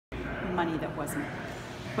money that wasn't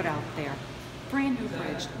put out there. Brand new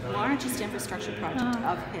bridge, largest infrastructure project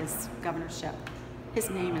of his governorship. His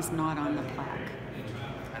name is not on the plaque.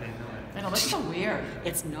 I know, that's so weird.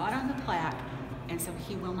 It's not on the plaque, and so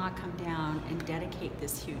he will not come down and dedicate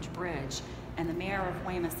this huge bridge. And the mayor of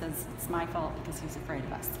Weymouth says it's my fault because he's afraid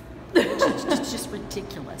of us. It's just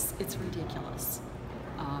ridiculous. It's ridiculous.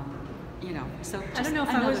 You know, so I don't know if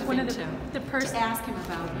I was one of the to ask him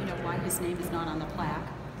about, you know, why his name is not on the plaque.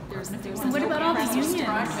 There's what about all the unions?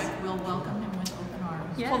 Project, we'll welcome him with open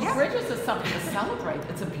arms. Yes. Well, bridges is something to celebrate.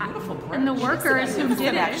 It's a beautiful bridge. And the workers who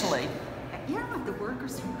did it. Actually. Yeah, the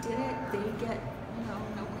workers who did it, they get, you know,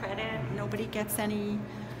 no credit. Nobody gets any.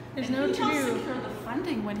 There's and no he to helped do. secure the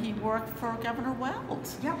funding when he worked for Governor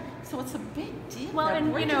Wells. Yep. So it's a big deal. Well, that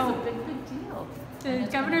and bridge you know, is a big deal. The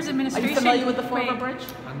governor's Are administration. you familiar with the Fore River Bridge?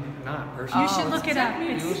 I'm not personally. You should look it up.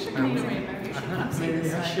 It's amazing.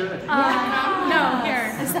 Maybe I should. No,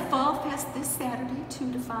 here. It's the Fall Fest this Saturday,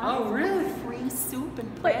 2 to 5. Oh, really? Free soup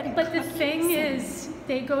and bread and But the cookies thing is,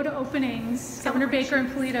 they go to openings, Governor Baker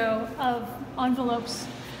and Polito, of envelopes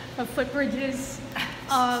of footbridges,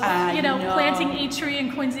 of, you know, planting a tree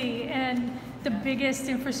in Quincy, and the biggest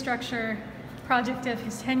infrastructure project of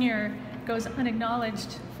his tenure goes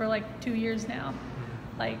unacknowledged for like 2 years now.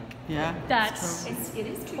 Like, Yeah, that's it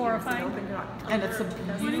is 2 horrifying. years. It opened in October. And it's a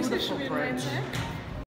beautiful bridge.